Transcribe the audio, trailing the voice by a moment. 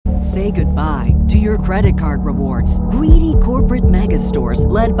Say goodbye to your credit card rewards. Greedy corporate mega stores,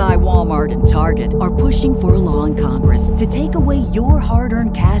 led by Walmart and Target, are pushing for a law in Congress to take away your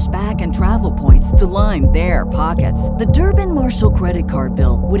hard-earned cash back and travel points to line their pockets. The Durbin-Marshall credit card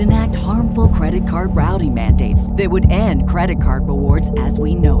bill would enact harmful credit card routing mandates that would end credit card rewards as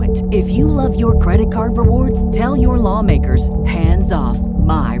we know it. If you love your credit card rewards, tell your lawmakers, hands off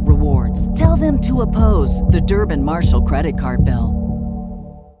my rewards. Tell them to oppose the Durbin-Marshall credit card bill.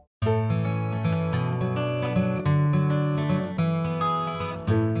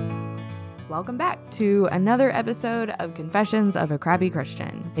 Welcome back to another episode of Confessions of a Crappy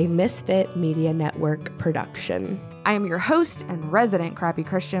Christian, a Misfit Media Network production. I am your host and resident crappy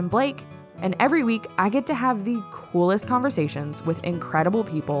Christian, Blake, and every week I get to have the coolest conversations with incredible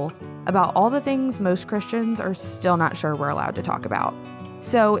people about all the things most Christians are still not sure we're allowed to talk about.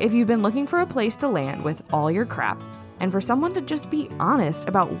 So if you've been looking for a place to land with all your crap, and for someone to just be honest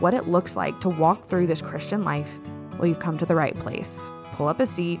about what it looks like to walk through this Christian life, well, you've come to the right place. Pull up a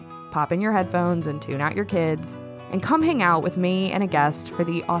seat, pop in your headphones and tune out your kids, and come hang out with me and a guest for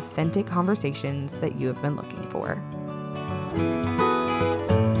the authentic conversations that you have been looking for.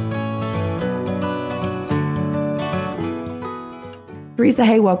 Teresa,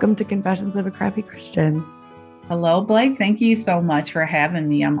 hey, welcome to Confessions of a Crappy Christian. Hello, Blake. Thank you so much for having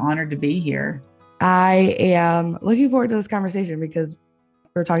me. I'm honored to be here. I am looking forward to this conversation because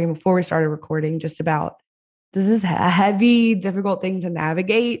we were talking before we started recording just about this is a heavy, difficult thing to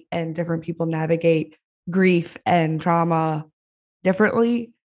navigate, and different people navigate grief and trauma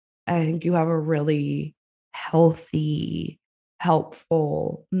differently. I think you have a really healthy,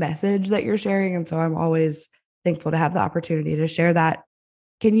 helpful message that you're sharing. And so I'm always thankful to have the opportunity to share that.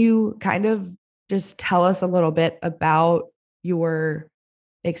 Can you kind of just tell us a little bit about your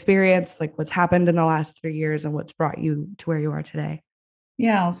experience, like what's happened in the last 3 years and what's brought you to where you are today?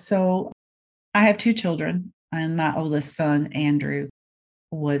 Yeah, so I have 2 children, and my oldest son, Andrew,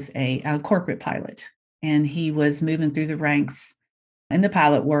 was a corporate pilot, and he was moving through the ranks in the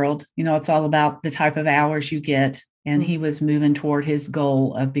pilot world. You know, it's all about the type of hours you get, and he was moving toward his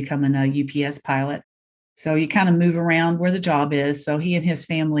goal of becoming a UPS pilot. So you kind of move around where the job is. So he and his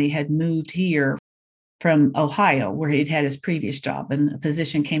family had moved here from Ohio, where he'd had his previous job, and a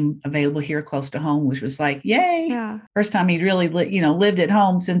position came available here close to home, which was like, yay. Yeah. First time he'd really, lived at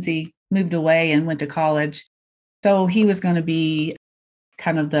home since he moved away and went to college. So he was going to be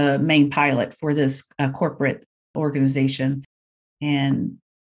kind of the main pilot for this corporate organization. And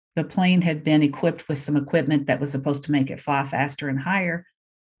the plane had been equipped with some equipment that was supposed to make it fly faster and higher.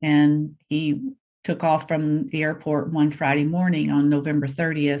 And he took off from the airport one Friday morning on November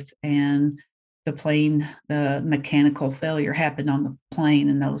 30th, and the mechanical failure happened on the plane,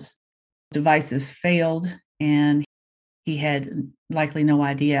 and those devices failed, and he had likely no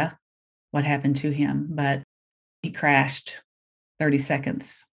idea what happened to him, but he crashed 30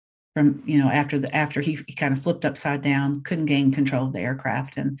 seconds from, after he kind of flipped upside down, couldn't gain control of the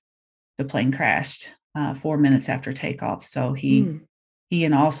aircraft, and the plane crashed 4 minutes after takeoff. So he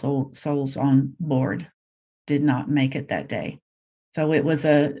and also souls on board did not make it that day. So it was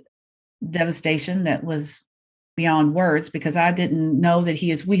a devastation that was beyond words, because I didn't know that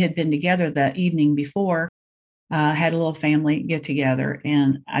we had been together the evening before, had a little family get together,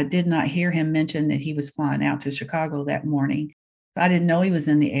 and I did not hear him mention that he was flying out to Chicago that morning. I didn't know he was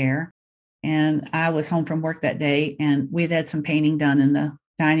in the air, and I was home from work that day, and we had some painting done in the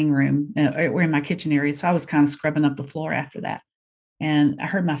dining room or in my kitchen area, so I was kind of scrubbing up the floor after that, and I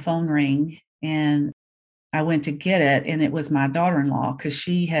heard my phone ring, and I went to get it, and it was my daughter-in-law, because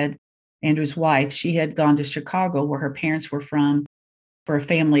Andrew's wife, she had gone to Chicago, where her parents were from, for a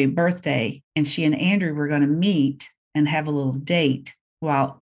family birthday, and she and Andrew were going to meet and have a little date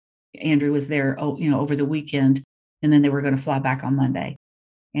while Andrew was there, over the weekend, and then they were going to fly back on Monday.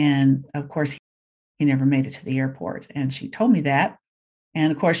 And of course, he never made it to the airport, and she told me that.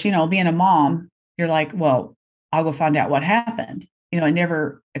 And of course, being a mom, you're like, well, I'll go find out what happened. It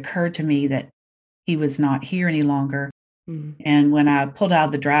never occurred to me that he was not here any longer. And when I pulled out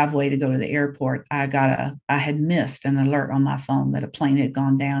of the driveway to go to the airport, I had missed an alert on my phone that a plane had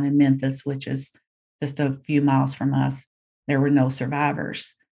gone down in Memphis, which is just a few miles from us. There were no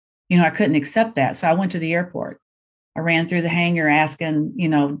survivors. I couldn't accept that. So I went to the airport. I ran through the hangar asking,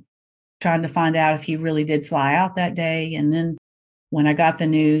 trying to find out if he really did fly out that day. And then when I got the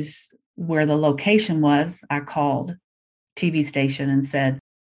news where the location was, I called TV station and said,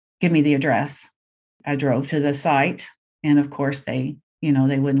 give me the address. I drove to the site. And of course, they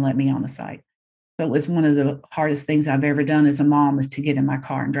wouldn't let me on the site. So it was one of the hardest things I've ever done as a mom, is to get in my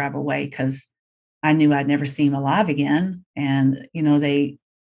car and drive away, because I knew I'd never see him alive again. And, they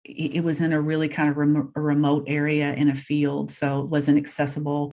it was in a really kind of a remote area in a field, so it wasn't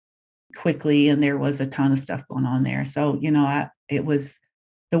accessible quickly, and there was a ton of stuff going on there. So, it was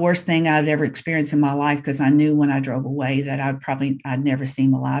the worst thing I'd ever experienced in my life, because I knew when I drove away that I'd never see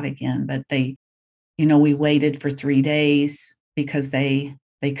him alive again. But we waited for 3 days because they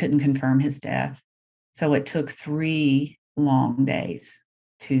couldn't confirm his death. So it took 3 long days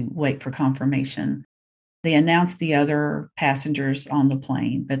to wait for confirmation. They announced the other passengers on the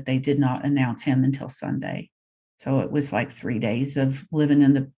plane, but they did not announce him until Sunday. So it was like 3 days of living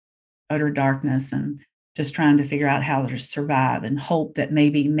in the utter darkness and just trying to figure out how to survive and hope that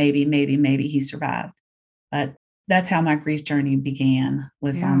maybe he survived. But that's how my grief journey began,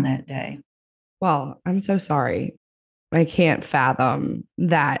 was on that day. Well, I'm so sorry. I can't fathom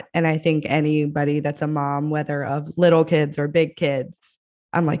that. And I think anybody that's a mom, whether of little kids or big kids,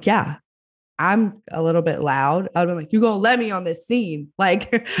 I'm like, yeah, I'm a little bit loud. I would have been like, you gonna let me on this scene?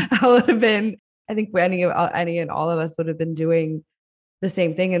 Like I would have been, I think any and all of us would have been doing the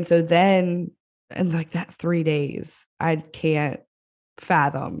same thing. And so then, in like that 3 days, I can't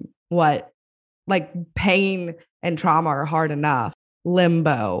fathom what, like, pain and trauma are hard enough.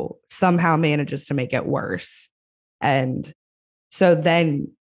 Limbo somehow manages to make it worse. And so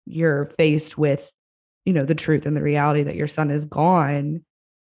then you're faced with, the truth and the reality that your son is gone.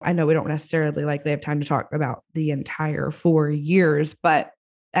 I know we don't necessarily likely have time to talk about the entire 4 years, but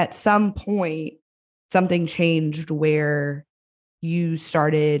at some point, something changed where you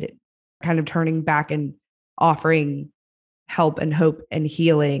started kind of turning back and offering help and hope and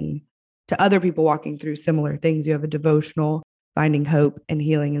healing to other people walking through similar things. You have a devotional, Finding Hope and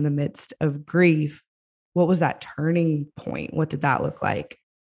Healing in the Midst of Grief. What was that turning point? What did that look like?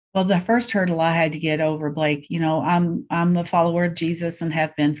 Well, the first hurdle I had to get over, Blake, I'm a follower of Jesus and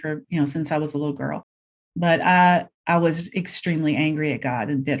have been for, since I was a little girl. But I was extremely angry at God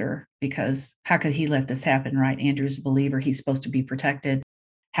and bitter, because how could he let this happen, right? Andrew's a believer. He's supposed to be protected.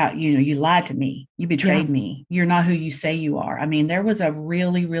 How, you lied to me. You betrayed me. You're not who you say you are. I mean, there was a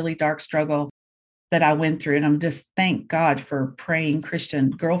really, really dark struggle that I went through. And I'm just, thank God for praying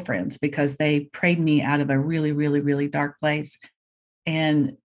Christian girlfriends, because they prayed me out of a really, really, really dark place.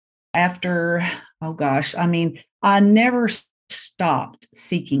 And after, oh gosh, I mean, I never stopped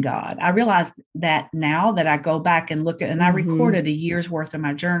seeking God. I realize that now that I go back and look at, and I recorded a year's worth of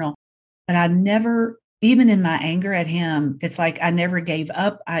my journal, but I never, even in my anger at him, it's like I never gave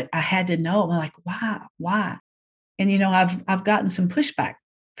up. I had to know. I'm like, why? And I've gotten some pushback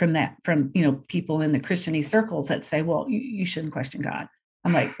from that, from people in the Christianese circles that say, well, you shouldn't question God.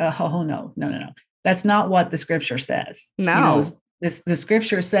 I'm like, oh no. That's not what the scripture says. No. The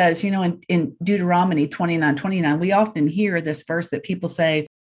scripture says, in Deuteronomy 29:29, we often hear this verse that people say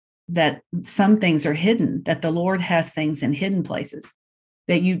that some things are hidden, that the Lord has things in hidden places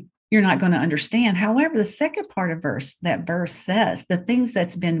that you're not going to understand. However, the second part of that verse says, the things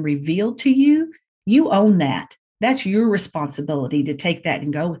that's been revealed to you, you own that. That's your responsibility to take that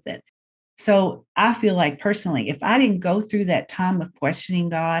and go with it. So I feel like, personally, if I didn't go through that time of questioning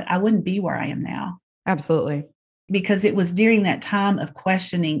God, I wouldn't be where I am now. Absolutely. Because it was during that time of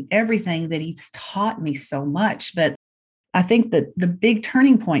questioning everything that he's taught me so much. But I think that the big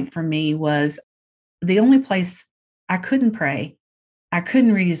turning point for me was the only place I couldn't pray. I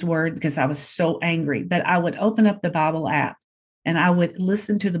couldn't read his word because I was so angry, but I would open up the Bible app and I would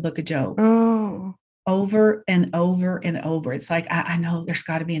listen to the book of Job over and over and over. It's like, I know there's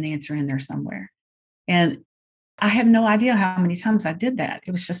got to be an answer in there somewhere. And I have no idea how many times I did that.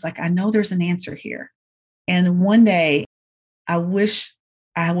 It was just like, I know there's an answer here. And one day, I wish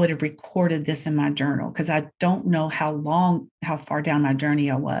I would have recorded this in my journal, because I don't know how far down my journey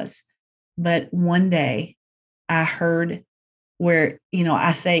I was. But one day I heard where,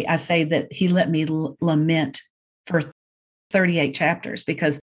 I say that he let me lament for 38 chapters,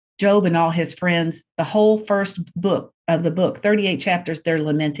 because Job and all his friends, the whole first book of the book, 38 chapters, they're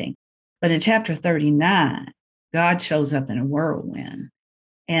lamenting. But in chapter 39, God shows up in a whirlwind.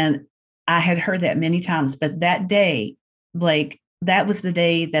 And I had heard that many times, but that day, Blake, that was the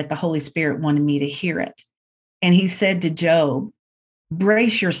day that the Holy Spirit wanted me to hear it. And he said to Job,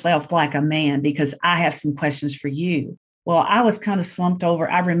 brace yourself like a man, because I have some questions for you. Well, I was kind of slumped over.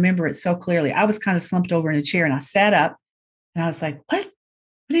 I remember it so clearly. I was kind of slumped over in a chair, and I sat up and I was like, what?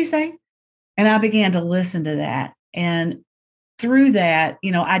 What did he say? And I began to listen to that. And through that,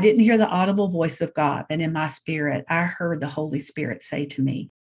 I didn't hear the audible voice of God, but in my spirit, I heard the Holy Spirit say to me,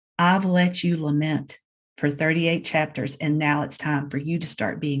 I've let you lament for 38 chapters, and now it's time for you to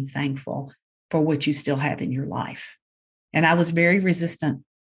start being thankful for what you still have in your life. And I was very resistant.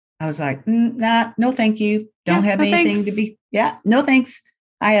 I was like, nah, no, thank you. Don't have anything to be. Yeah, no, thanks.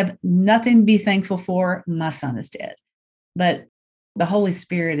 I have nothing to be thankful for. My son is dead. But the Holy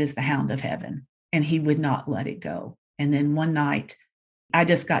Spirit is the hound of heaven, and he would not let it go. And then one night, I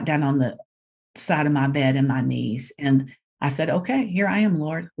just got down on the side of my bed and my knees, and I said, okay, here I am,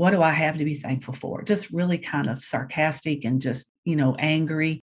 Lord. What do I have to be thankful for? Just really kind of sarcastic and just,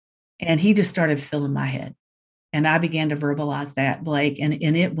 angry. And he just started filling my head. And I began to verbalize that, Blake, and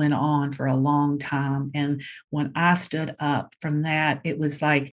it went on for a long time. And when I stood up from that, it was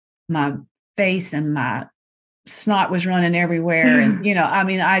like my face and my snot was running everywhere. And,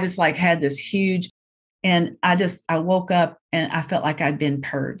 I just like had this huge, and I woke up and I felt like I'd been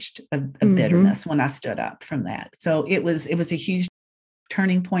purged of bitterness when I stood up from that. So it was a huge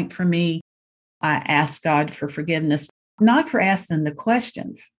turning point for me. I asked God for forgiveness, not for asking the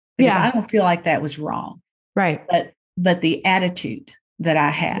questions, because I don't feel like that was wrong. Right. But the attitude that I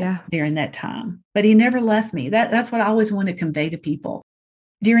had during that time. But he never left me. That's what I always want to convey to people.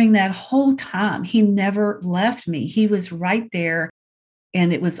 During that whole time, he never left me. He was right there.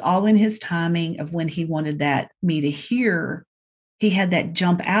 And it was all in his timing of when he wanted me to hear. He had that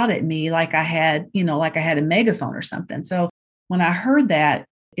jump out at me like I had a megaphone or something. So when I heard that,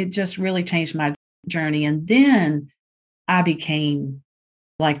 it just really changed my journey. And then I became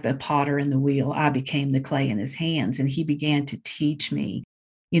like the potter in the wheel. I became the clay in his hands, and he began to teach me.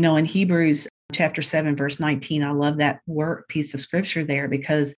 In Hebrews chapter 7, verse 19, I love that piece of scripture there,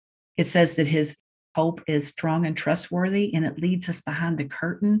 because it says that his hope is strong and trustworthy, and it leads us behind the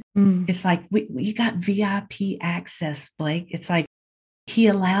curtain. It's like you got VIP access, Blake. It's like he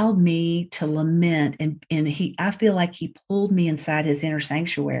allowed me to lament, and I feel like he pulled me inside his inner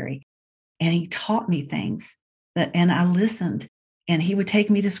sanctuary, and he taught me things and I listened. And he would take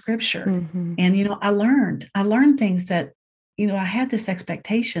me to scripture. And, I learned things that, I had this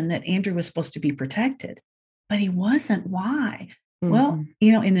expectation that Andrew was supposed to be protected, but he wasn't. Why? Well,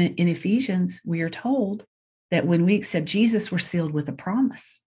 in Ephesians, we are told that when we accept Jesus, we're sealed with a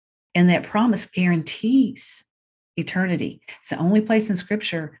promise. And that promise guarantees eternity. It's the only place in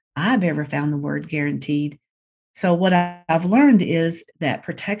scripture I've ever found the word guaranteed. So what I've learned is that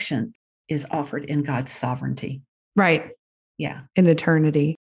protection is offered in God's sovereignty. Right. Yeah. In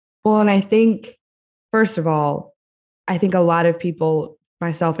eternity. Well, and I think, first of all, I think a lot of people,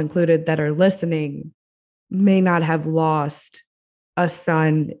 myself included, that are listening may not have lost a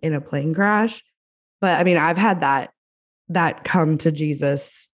son in a plane crash. But I mean, I've had that come to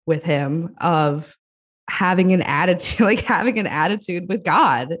Jesus with him of having an attitude, like having an attitude with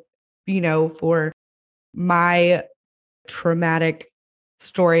God, for my traumatic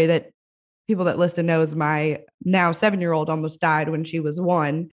story that people that listen knows. My now 7-year-old almost died when she was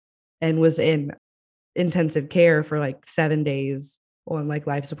 1 and was in intensive care for like 7 days on like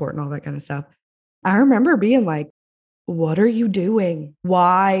life support and all that kind of stuff. I remember being like, what are you doing?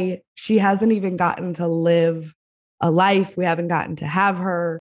 Why? She hasn't even gotten to live a life. We haven't gotten to have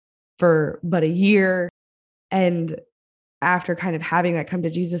her for but a year. And after kind of having that come to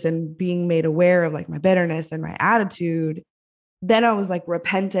Jesus and being made aware of like my bitterness and my attitude, then I was like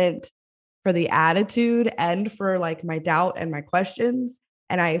repentant for the attitude and for like my doubt and my questions.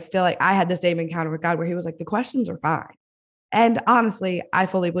 And I feel like I had the same encounter with God where he was like, the questions are fine. And honestly, I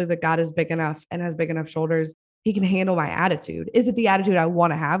fully believe that God is big enough and has big enough shoulders. He can handle my attitude. Is it the attitude I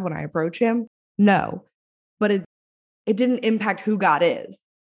want to have when I approach him? No, but it didn't impact who God is.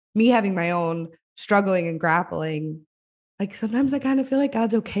 Me having my own struggling and grappling, like sometimes I kind of feel like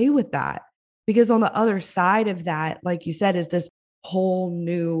God's okay with that, because on the other side of that, like you said, is this whole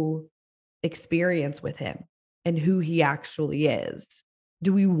new experience with him and who he actually is.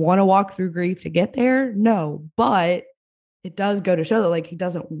 Do we want to walk through grief to get there? No, but it does go to show that like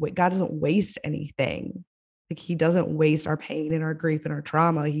God doesn't waste anything. Like he doesn't waste our pain and our grief and our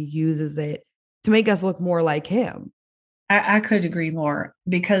trauma. He uses it to make us look more like him. I could agree more,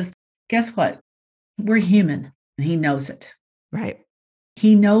 because guess what? We're human and he knows it. Right.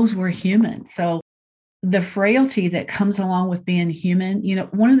 He knows we're human. So the frailty that comes along with being human,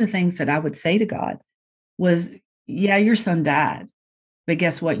 one of the things that I would say to God was, yeah, your son died, but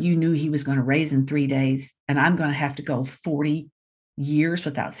guess what? You knew he was going to raise in 3 days, and I'm going to have to go 40 years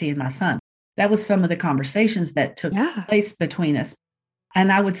without seeing my son. That was some of the conversations that took place between us.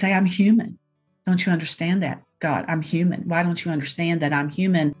 And I would say, I'm human. Don't you understand that, God? I'm human. Why don't you understand that I'm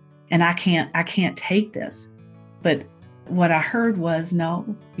human and I can't take this? But what I heard was,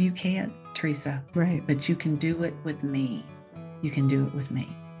 no, you can't, Teresa. Right. But you can do it with me. You can do it with me.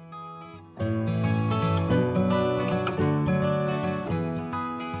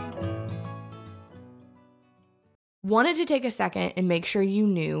 Wanted to take a second and make sure you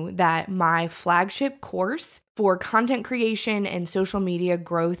knew that my flagship course for content creation and social media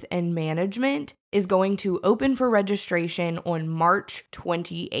growth and management is going to open for registration on March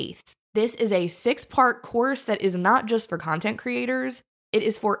 28th. This is a 6-part course that is not just for content creators. It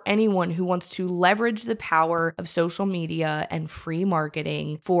is for anyone who wants to leverage the power of social media and free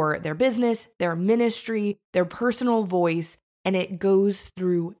marketing for their business, their ministry, their personal voice, and it goes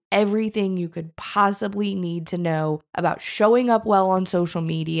through everything you could possibly need to know about showing up well on social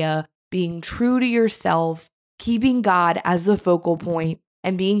media, being true to yourself, keeping God as the focal point,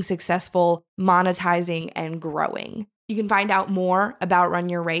 and being successful, monetizing, and growing. You can find out more about Run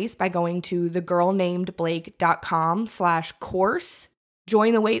Your Race by going to thegirlnamedblake.com/course.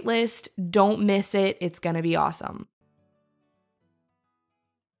 Join the waitlist. Don't miss it. It's going to be awesome.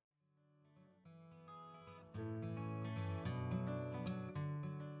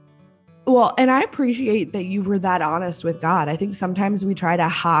 Well, and I appreciate that you were that honest with God. I think sometimes we try to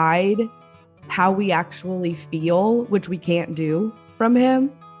hide how we actually feel, which we can't do from him.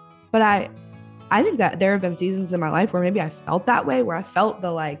 But I think that there have been seasons in my life where maybe I felt that way, where I felt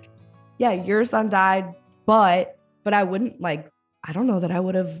the like, yeah, your son died, but I wouldn't I don't know that I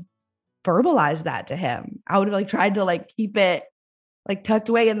would have verbalized that to him. I would have tried to keep it tucked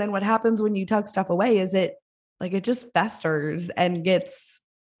away. And then what happens when you tuck stuff away is it just festers and gets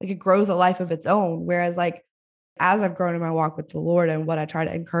it grows a life of its own. Whereas as I've grown in my walk with the Lord and what I try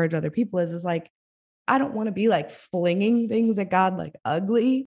to encourage other people is I don't want to be flinging things at God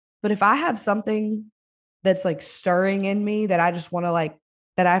ugly. But if I have something that's stirring in me that I just want to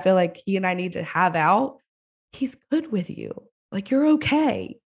that I feel he and I need to have out, he's good with you. You're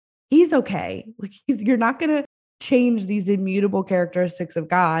okay. He's okay. You're not going to change these immutable characteristics of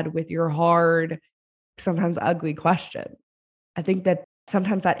God with your hard, sometimes ugly question. I think that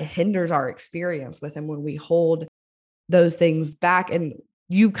sometimes that hinders our experience with him when we hold those things back. And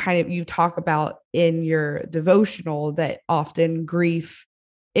you talk about in your devotional that often in grief,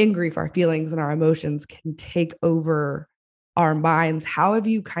 our feelings and our emotions can take over our minds. How have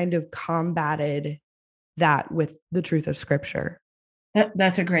you kind of combated that with the truth of Scripture?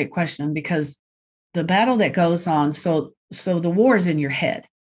 That's a great question, because the battle that goes on, so the war is in your head.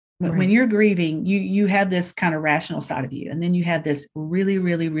 When Right. you're grieving, you have this kind of rational side of you, and then you have this really,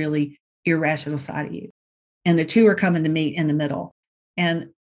 really, really irrational side of you. And the two are coming to meet in the middle.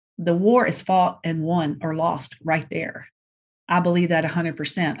 And the war is fought and won or lost right there. I believe that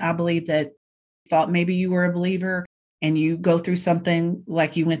 100%. I believe that thought maybe you were a believer and you go through something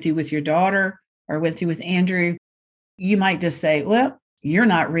like you went through with your daughter or went through with Andrew, you might just say, well, you're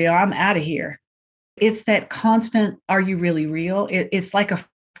not real. I'm out of here. It's that constant, are you really real? It's like a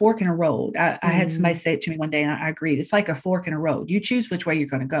fork in a road. I had somebody say it to me one day and I agreed. It's like a fork in a road. You choose which way you're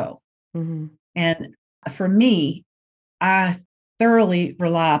going to go. Mm-hmm. And for me, I thoroughly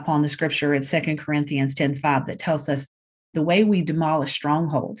rely upon the scripture in 2 Corinthians 10:5 that tells us the way we demolish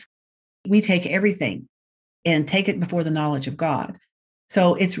strongholds, we take everything and take it before the knowledge of God.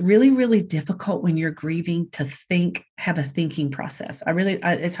 So it's really, really difficult when you're grieving to have a thinking process.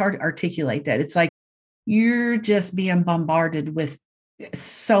 It's hard to articulate that. It's like you're just being bombarded with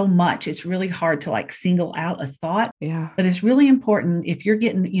so much. It's really hard to single out a thought. Yeah. But it's really important if you're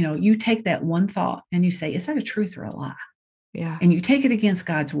getting, you take that one thought and you say, is that a truth or a lie? Yeah. And you take it against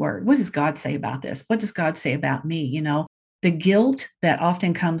God's word. What does God say about this? What does God say about me? The guilt that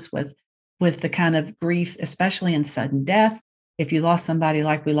often comes with the kind of grief, especially in sudden death. If you lost somebody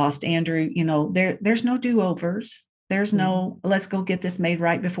like we lost Andrew, there's no do-overs. There's no, let's go get this made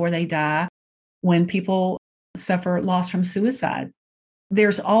right before they die. When people suffer loss from suicide,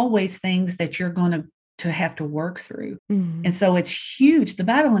 there's always things that you're going to have to work through. Mm-hmm. And so it's huge. The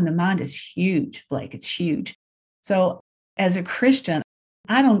battle in the mind is huge, Blake. It's huge. So as a Christian,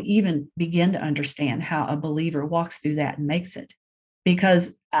 I don't even begin to understand how a believer walks through that and makes it.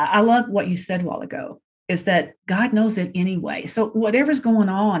 Because I love what you said a while ago, is that God knows it anyway. So whatever's going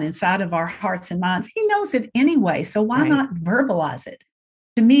on inside of our hearts and minds, he knows it anyway. So why not verbalize it?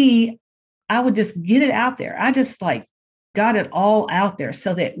 To me, I would just get it out there. I just got it all out there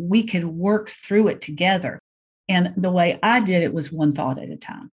so that we could work through it together. And the way I did it was one thought at a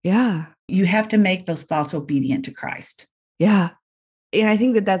time. Yeah. You have to make those thoughts obedient to Christ. Yeah. And I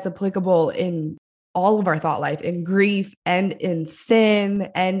think that that's applicable in all of our thought life, in grief and in sin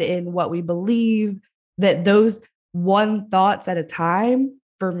and in what we believe, that those one thoughts at a time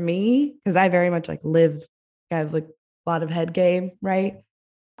for me, because I very much live, I have a lot of head game, right?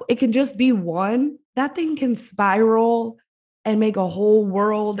 It can just be one. That thing can spiral and make a whole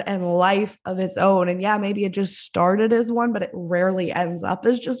world and life of its own. And yeah, maybe it just started as one, but it rarely ends up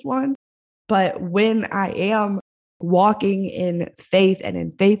as just one. But when I am walking in faith and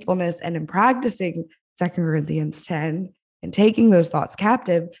in faithfulness and in practicing 2 Corinthians 10 and taking those thoughts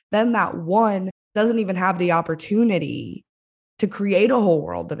captive, then that one doesn't even have the opportunity to create a whole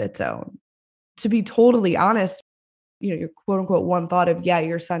world of its own. To be totally honest, your quote unquote one thought of, yeah,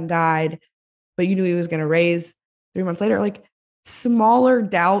 your son died, but you knew he was going to raise 3 months later, like smaller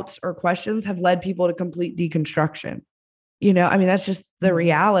doubts or questions have led people to complete deconstruction. I mean, that's just the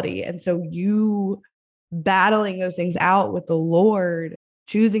reality. And so you battling those things out with the Lord,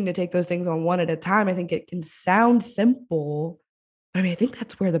 choosing to take those things on one at a time, I think it can sound simple. I mean, I think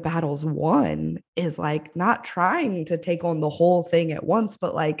that's where the battle's won, is like not trying to take on the whole thing at once,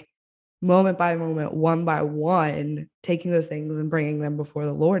 but like moment by moment, one by one, taking those things and bringing them before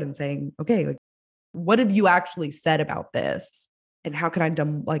the Lord and saying, okay, like, what have you actually said about this? And how can I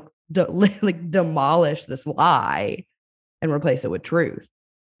demolish this lie and replace it with truth?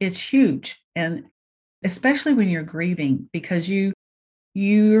 It's huge. And especially when you're grieving, because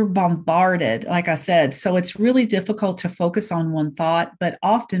you're bombarded, like I said. So it's really difficult to focus on one thought, but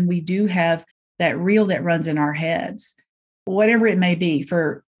often we do have that reel that runs in our heads, whatever it may be,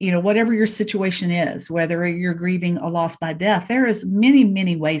 for whatever your situation is, whether you're grieving a loss by death. There is many,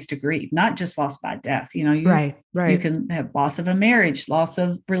 many ways to grieve, not just loss by death. Right. You can have loss of a marriage, loss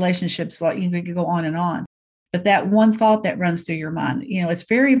of relationships, you could go on and on. But that one thought that runs through your mind, it's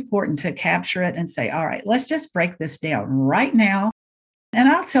very important to capture it and say, all right, let's just break this down right now. And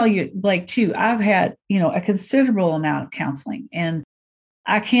I'll tell you, Blake, too, I've had, a considerable amount of counseling, and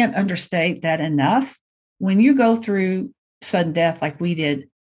I can't understate that enough. When you go through sudden death like we did,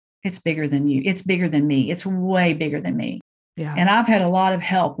 it's bigger than you. It's bigger than me. It's way bigger than me. Yeah. And I've had a lot of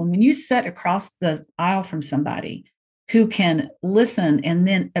help. When you sit across the aisle from somebody who can listen and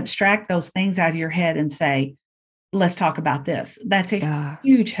then abstract those things out of your head and say, let's talk about this, that's a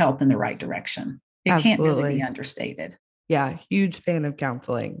huge help in the right direction. It can't really be understated. Yeah, huge fan of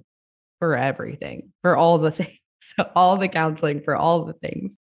counseling for everything, for all the things, all the counseling for all the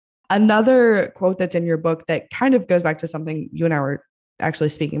things. Another quote that's in your book that kind of goes back to something you and I were actually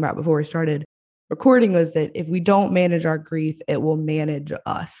speaking about before we started recording was that if we don't manage our grief, it will manage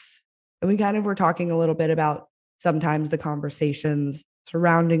us. And we kind of were talking a little bit about sometimes the conversations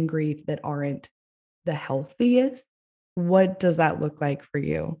surrounding grief that aren't the healthiest. What does that look like for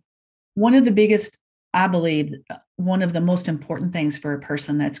you? One of the biggest, I believe, one of the most important things for a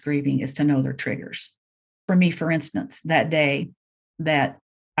person that's grieving is to know their triggers. For me, for instance, that day that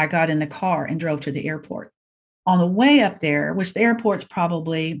I got in the car and drove to the airport, on the way up there, which the airport's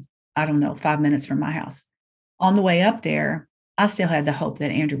probably, 5 minutes from my house. On the way up there, I still had the hope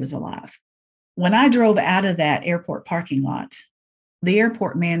that Andrew was alive. When I drove out of that airport parking lot, the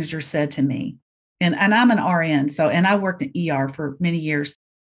airport manager said to me, and I'm an RN, and I worked in ER for many years.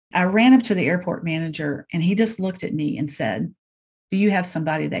 I ran up to the airport manager and he just looked at me and said, do you have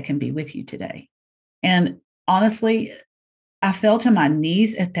somebody that can be with you today? And honestly, I fell to my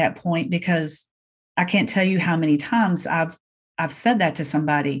knees at that point, because I can't tell you how many times I've said that to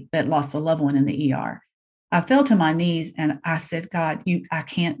somebody that lost a loved one in the ER. I fell to my knees and I said, God, I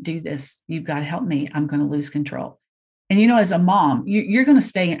can't do this. You've got to help me. I'm going to lose control. And, as a mom, you're going to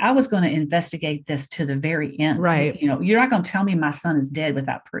stay. I was going to investigate this to the very end. Right. You're not going to tell me my son is dead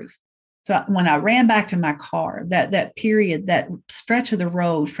without proof. So when I ran back to my car, that period, that stretch of the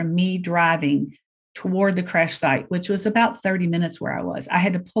road from me driving toward the crash site, which was about 30 minutes where I was, I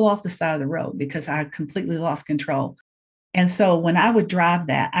had to pull off the side of the road because I had completely lost control. And so when I would drive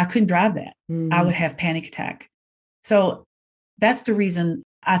that, I couldn't drive that. Mm-hmm. I would have panic attack. So that's the reason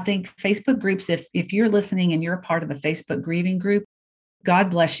I think Facebook groups, if you're listening and you're a part of a Facebook grieving group, God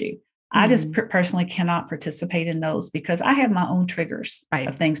bless you. Mm-hmm. I just personally cannot participate in those because I have my own triggers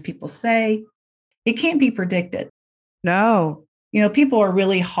of things people say. It can't be predicted. No. People are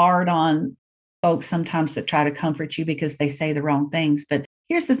really hard on folks sometimes that try to comfort you because they say the wrong things. But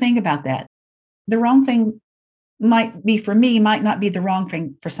here's the thing about that. The wrong thing might be for me, might not be the wrong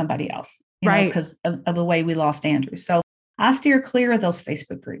thing for somebody else, because of the way we lost Andrew. So I steer clear of those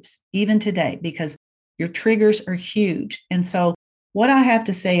Facebook groups, even today, because your triggers are huge. And so what I have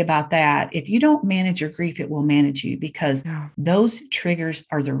to say about that, if you don't manage your grief, it will manage you, because those triggers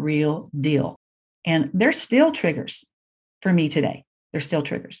are the real deal. And they're still triggers for me today. They're still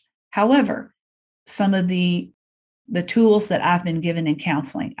triggers. However, some of the tools that I've been given in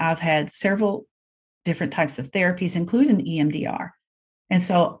counseling, I've had several different types of therapies, including EMDR. And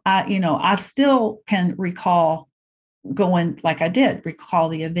so I still can recall going like I did, recall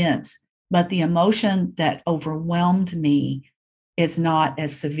the events, but the emotion that overwhelmed me is not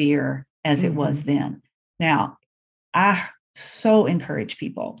as severe as it was then. Now, I so encourage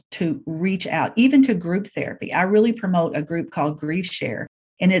people to reach out, even to group therapy. I really promote a group called Grief Share,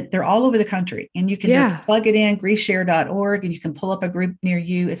 and they're all over the country. And you can just plug it in, griefshare.org, and you can pull up a group near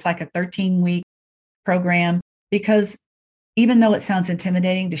you. It's like a 13-week program, because even though it sounds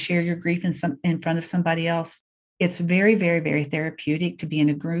intimidating to share your grief in front of somebody else, it's very, very, very therapeutic to be in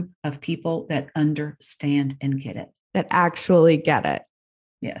a group of people that understand and get it. That actually get it.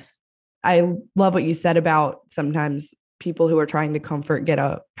 Yes. I love what you said about sometimes people who are trying to comfort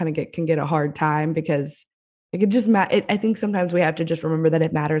can get a hard time, because it could just I think sometimes we have to just remember that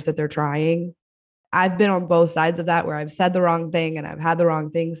it matters that they're trying. I've been on both sides of that, where I've said the wrong thing and I've had the wrong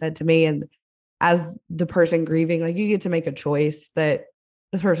thing said to me. And as the person grieving, like, you get to make a choice that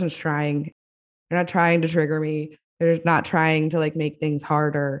this person's trying. They're not trying to trigger me. They're not trying to like make things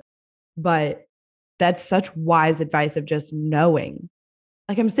harder. But that's such wise advice of just knowing.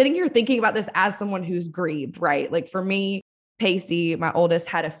 Like, I'm sitting here thinking about this as someone who's grieved, right? Like, for me, Pacey, my oldest,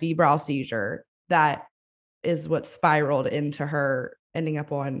 had a febrile seizure that is what spiraled into her ending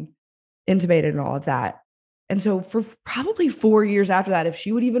up on intubated and all of that. And so for probably 4 years after that, if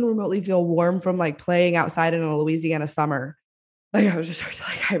she would even remotely feel warm from like playing outside in a Louisiana summer, like, I was just starting to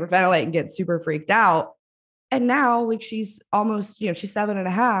like hyperventilate and get super freaked out. And now, like, she's almost, she's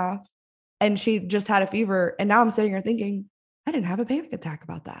 7.5 and she just had a fever. And now I'm sitting here thinking, I didn't have a panic attack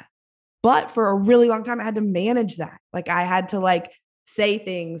about that. But for a really long time, I had to manage that. Like, I had to like say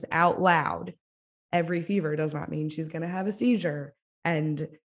things out loud. Every fever does not mean she's going to have a seizure. And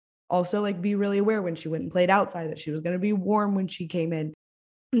also like be really aware when she went and played outside that she was going to be warm when she came in.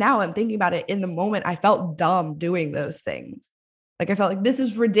 Now I'm thinking about it, in the moment, I felt dumb doing those things. Like, I felt like this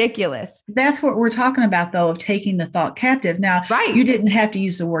is ridiculous. That's what we're talking about, though, of taking the thought captive. Now, right. You didn't have to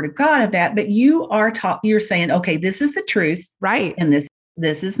use the word of God of that, but you are you're saying, okay, this is the truth. Right. And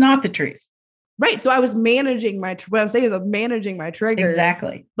this is not the truth. Right. So I was managing what I'm saying is I'm managing my triggers.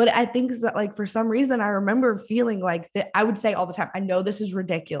 Exactly. But I think that, like, for some reason, I remember feeling like that. I would say all the time, I know this is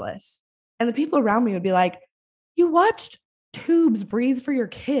ridiculous. And the people around me would be like, you watched Tubes breathe for your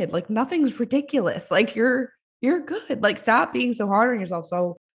kid. Like, nothing's ridiculous. Like, you're good. Like, stop being so hard on yourself.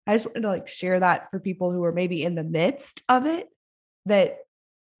 So I just wanted to like share that for people who are maybe in the midst of it, that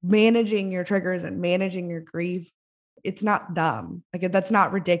managing your triggers and managing your grief, it's not dumb. Like, that's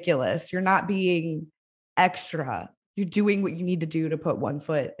not ridiculous. You're not being extra. You're doing what you need to do to put one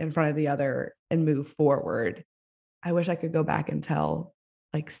foot in front of the other and move forward. I wish I could go back and tell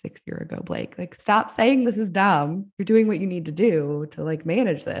like 6 years ago, Blake, like, stop saying this is dumb. You're doing what you need to do to like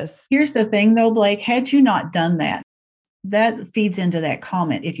manage this. Here's the thing though, Blake, had you not done that, that feeds into that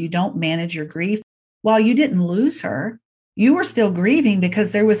comment. If you don't manage your grief, while you didn't lose her, you were still grieving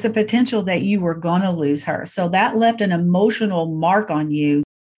because there was the potential that you were going to lose her. So that left an emotional mark on you.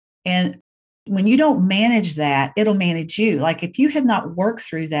 And when you don't manage that, it'll manage you. Like, if you had not worked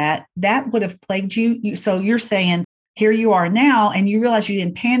through that, that would have plagued you. So you're saying, here you are now, and you realize you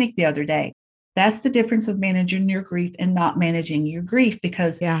didn't panic the other day. That's the difference of managing your grief and not managing your grief,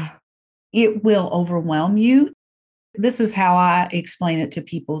 because it will overwhelm you. This is how I explain it to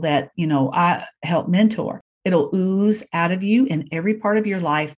people that, I help mentor. It'll ooze out of you in every part of your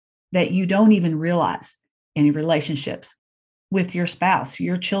life that you don't even realize. In your relationships with your spouse,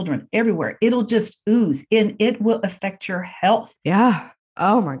 your children, everywhere. It'll just ooze, and it will affect your health. Yeah.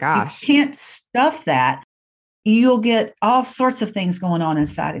 Oh my gosh. You can't stuff that. You'll get all sorts of things going on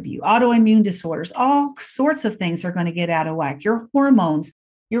inside of you. Autoimmune disorders, all sorts of things are going to get out of whack. Your hormones,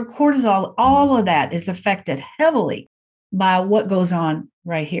 your cortisol, all of that is affected heavily by what goes on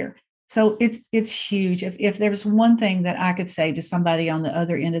right here. So it's huge. If there's one thing that I could say to somebody on the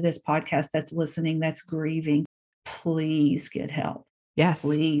other end of this podcast that's listening, that's grieving, please get help. Yes.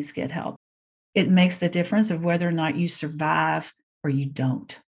 Please get help. It makes the difference of whether or not you survive or you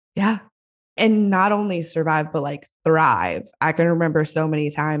don't. Yeah. And not only survive, but like thrive. I can remember so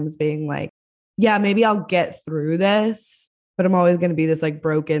many times being like, yeah, maybe I'll get through this, but I'm always going to be this like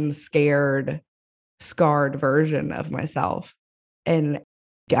broken, scared, scarred version of myself. And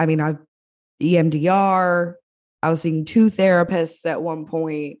I mean, I've EMDR, I was seeing 2 therapists at one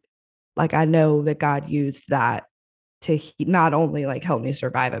point. Like, I know that God used that to not only like help me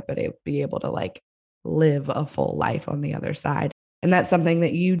survive it, but be able to like live a full life on the other side. And that's something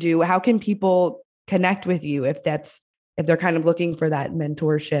that you do. How can people connect with you if they're kind of looking for that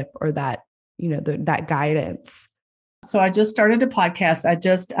mentorship or that, that guidance? So I just started a podcast.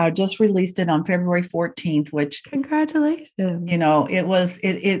 I just released it on February 14th, which, congratulations.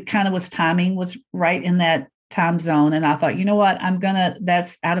 It kind of timing was right in that time zone. And I thought, you know what,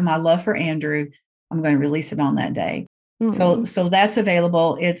 that's out of my love for Andrew. I'm going to release it on that day. So that's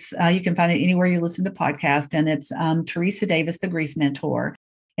available. It's you can find it anywhere you listen to podcasts, and it's Teresa Davis, the Grief Mentor.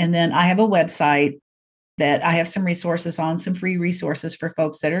 And then I have a website that I have some resources on, some free resources for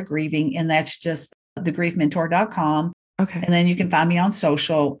folks that are grieving, and that's just thegriefmentor.com. Okay. And then you can find me on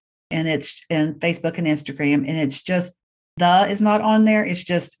social, and it's in Facebook and Instagram, and it's just the is not on there. It's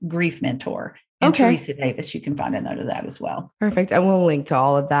just Grief Mentor. And Teresa Davis, you can find it under that as well. Perfect. And we'll link to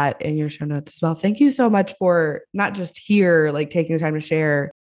all of that in your show notes as well. Thank you so much for not just here, like taking the time to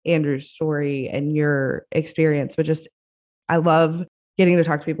share Andrew's story and your experience, but just I love getting to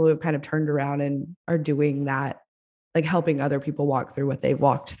talk to people who have kind of turned around and are doing that, like helping other people walk through what they've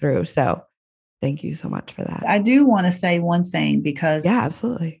walked through. So thank you so much for that. I do want to say one thing, because yeah,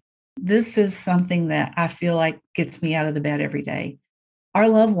 absolutely. This is something that I feel like gets me out of the bed every day. Our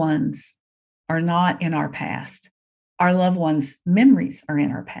loved ones are not in our past. Our loved ones' memories are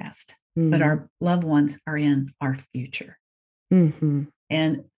in our past, but our loved ones are in our future. Mm-hmm.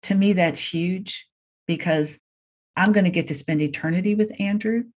 And to me, that's huge, because I'm going to get to spend eternity with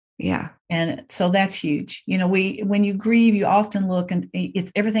Andrew. Yeah. And so that's huge. You know, when you grieve, you often look and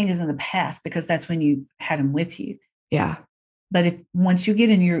everything is in the past, because that's when you had him with you. Yeah. But once you get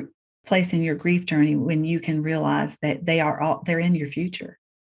in your place in your grief journey, when you can realize that they're in your future.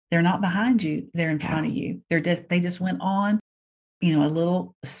 They're not behind you. They're in front of you. They just went on, a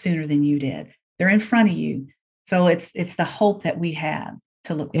little sooner than you did. They're in front of you. So it's the hope that we have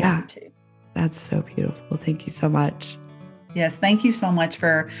to look forward to. That's so beautiful. Thank you so much. Yes. Thank you so much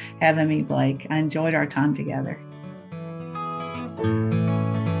for having me, Blake. I enjoyed our time together.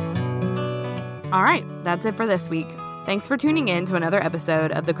 All right. That's it for this week. Thanks for tuning in to another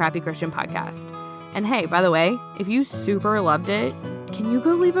episode of the Crappy Christian Podcast. And hey, by the way, if you super loved it, can you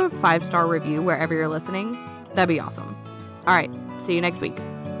go leave a 5-star review wherever you're listening? That'd be awesome. All right. See you next week.